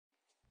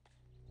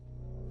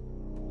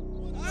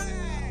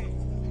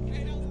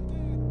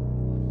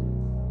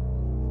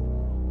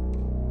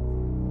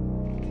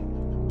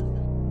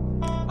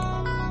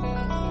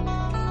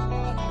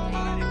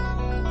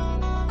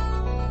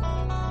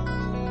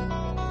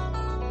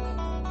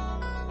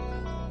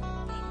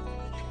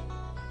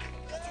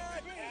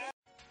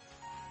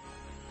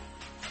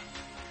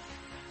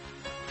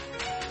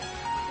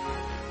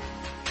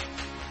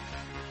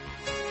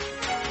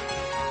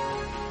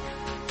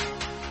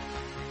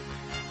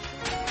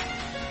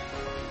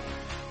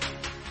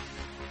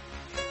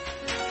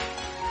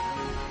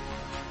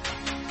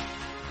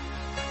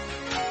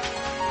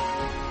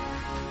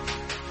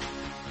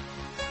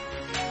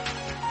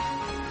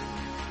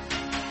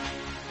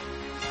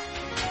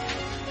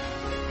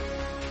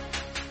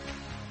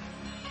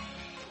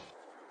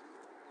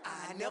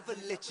never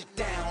let you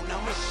down,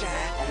 I'ma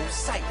shine on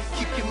sight.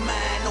 Keep your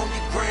mind on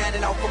your grind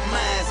and off of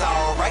mine's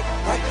alright,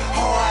 right?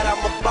 Hard,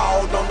 I'ma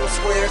ball on them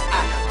squares.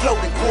 I float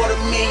in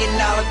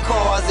 $250,000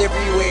 cars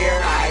everywhere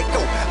I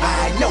go.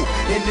 I know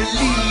in the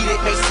lead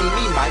it may seem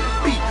me might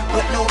be,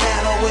 but no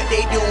matter what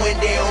they doing,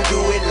 they don't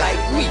do it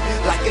like me.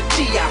 Like a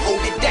G, I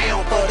hold it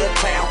down for the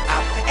town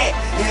I'm at.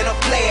 In a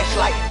flash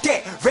like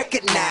that,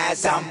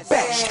 recognize I'm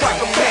back. Strike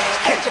a match,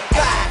 catch a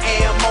fly,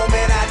 and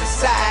moment I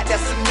decide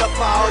that's enough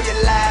for all your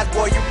lies,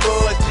 boy, your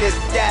buzz just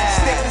died.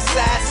 Step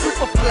aside,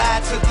 super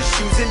fly, took the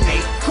shoes and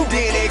they cool.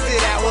 Then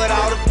exit out with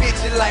all the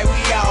bitches like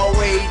we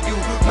always do.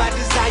 My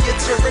desire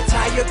to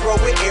retire grow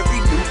with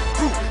every new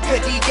group.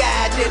 Cause these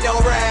guys just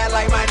don't ride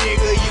like my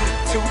nigga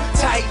used to.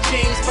 Tight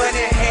jeans,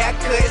 funny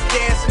haircuts,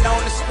 dancing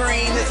on the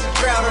screen. It's a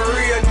crowd of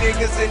real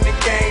niggas in the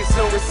game,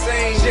 so it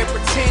seems. Just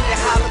pretend to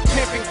holler,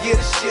 pimp and get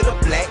a shit a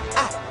black.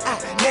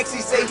 Next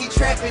he say he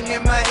trapping,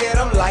 in my head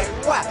I'm like,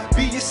 why?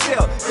 Be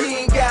yourself, you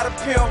ain't got a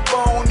pimp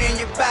bone in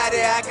your body.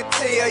 I can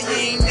tell you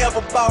ain't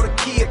never bought a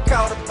kid,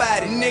 caught a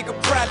body. Nigga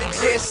probably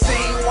just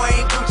seen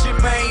Wayne, Gucci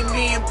Mane,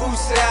 me and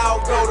Boosie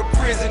all go to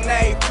prison.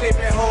 They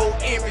flipping whole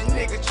image,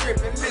 nigga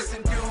tripping,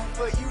 listen